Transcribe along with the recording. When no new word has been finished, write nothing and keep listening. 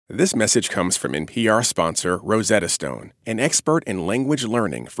This message comes from NPR sponsor Rosetta Stone, an expert in language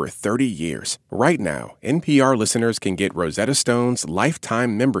learning for 30 years. Right now, NPR listeners can get Rosetta Stone's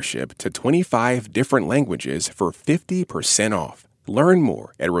lifetime membership to 25 different languages for 50% off. Learn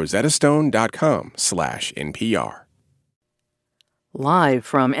more at rosettastone.com/NPR. Live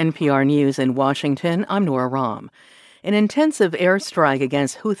from NPR News in Washington, I'm Nora Rahm. An intensive airstrike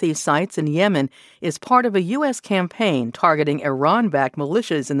against Houthi sites in Yemen is part of a U.S. campaign targeting Iran-backed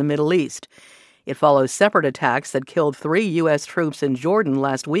militias in the Middle East. It follows separate attacks that killed 3 U.S. troops in Jordan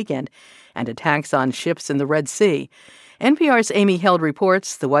last weekend and attacks on ships in the Red Sea. NPR's Amy Held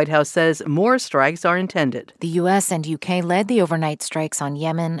reports the White House says more strikes are intended. The U.S. and U.K. led the overnight strikes on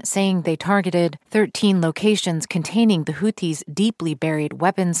Yemen, saying they targeted 13 locations containing the Houthis' deeply buried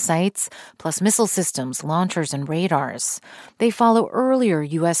weapons sites, plus missile systems, launchers, and radars. They follow earlier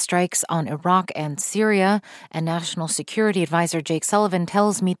U.S. strikes on Iraq and Syria, and National Security Advisor Jake Sullivan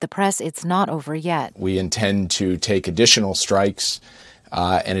tells Meet the Press it's not over yet. We intend to take additional strikes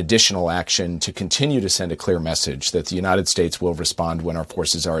and additional action to continue to send a clear message that the United States will respond when our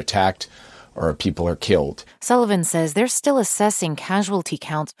forces are attacked or people are killed. Sullivan says they're still assessing casualty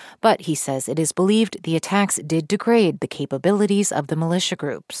counts, but he says it is believed the attacks did degrade the capabilities of the militia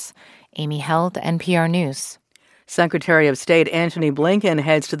groups. Amy Held, NPR News. Secretary of State Antony Blinken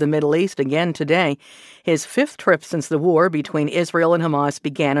heads to the Middle East again today, his 5th trip since the war between Israel and Hamas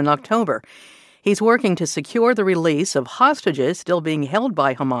began in October. He's working to secure the release of hostages still being held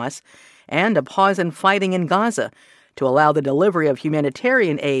by Hamas and a pause in fighting in Gaza to allow the delivery of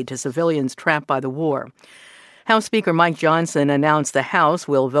humanitarian aid to civilians trapped by the war. House Speaker Mike Johnson announced the House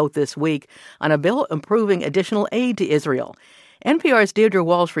will vote this week on a bill approving additional aid to Israel. NPR's Deirdre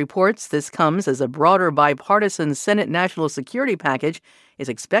Walsh reports this comes as a broader bipartisan Senate national security package is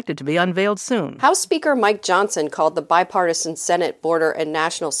expected to be unveiled soon. House Speaker Mike Johnson called the bipartisan Senate Border and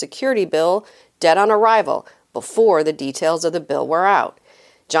National Security Bill dead on arrival before the details of the bill were out.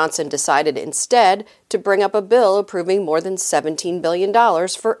 Johnson decided instead to bring up a bill approving more than $17 billion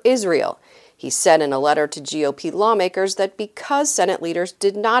for Israel. He said in a letter to GOP lawmakers that because Senate leaders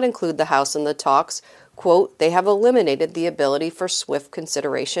did not include the House in the talks, quote, they have eliminated the ability for swift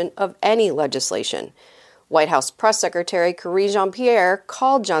consideration of any legislation. White House Press Secretary Karine Jean-Pierre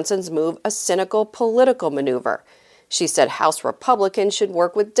called Johnson's move a cynical political maneuver. She said House Republicans should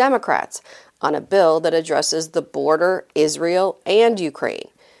work with Democrats on a bill that addresses the border, Israel, and Ukraine.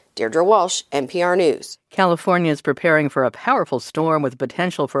 Deirdre Walsh, NPR News. California is preparing for a powerful storm with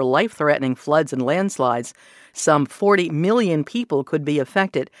potential for life-threatening floods and landslides. Some 40 million people could be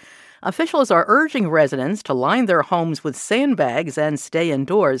affected. Officials are urging residents to line their homes with sandbags and stay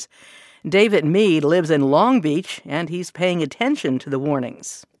indoors. David Mead lives in Long Beach, and he's paying attention to the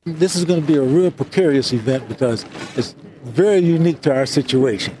warnings. This is going to be a real precarious event because it's very unique to our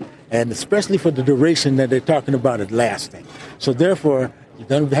situation, and especially for the duration that they're talking about it lasting. So therefore, you're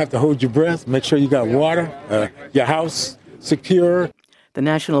going to have to hold your breath, make sure you got water, your house secure. The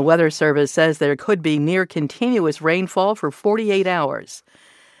National Weather Service says there could be near continuous rainfall for 48 hours.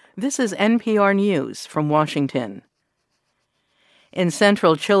 This is NPR News from Washington. In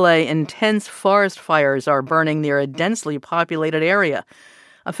central Chile, intense forest fires are burning near a densely populated area.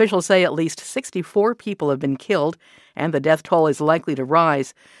 Officials say at least 64 people have been killed, and the death toll is likely to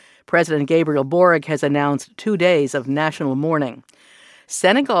rise. President Gabriel Boric has announced 2 days of national mourning.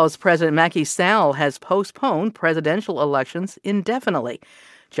 Senegal's President Macky Sall has postponed presidential elections indefinitely,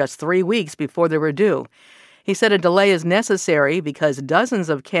 just 3 weeks before they were due. He said a delay is necessary because dozens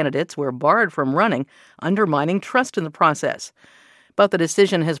of candidates were barred from running, undermining trust in the process. But the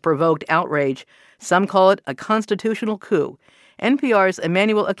decision has provoked outrage. Some call it a constitutional coup. NPR's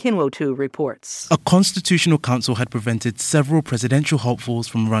Emmanuel Akinwotu reports. A constitutional council had prevented several presidential hopefuls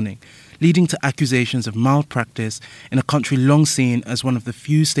from running, leading to accusations of malpractice in a country long seen as one of the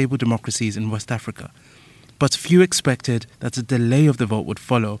few stable democracies in West Africa. But few expected that a delay of the vote would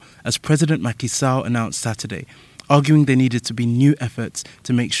follow, as President Macky Sall announced Saturday, arguing there needed to be new efforts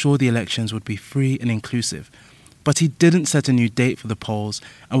to make sure the elections would be free and inclusive. But he didn't set a new date for the polls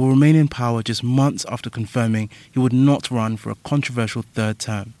and will remain in power just months after confirming he would not run for a controversial third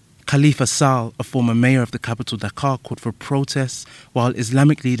term. Khalifa Sall, a former mayor of the capital Dakar, called for protests, while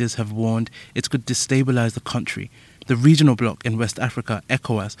Islamic leaders have warned it could destabilize the country. The regional bloc in West Africa,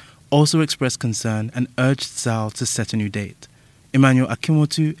 ECOWAS, also expressed concern and urged Sall to set a new date. Emmanuel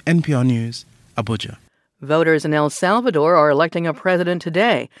Akinwotu, NPR News, Abuja. Voters in El Salvador are electing a president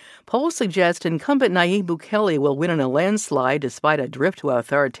today. Polls suggest incumbent Nayib Bukele will win in a landslide despite a drift to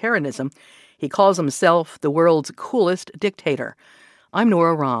authoritarianism. He calls himself the world's coolest dictator. I'm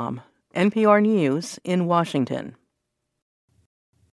Nora Rahm, NPR News in Washington.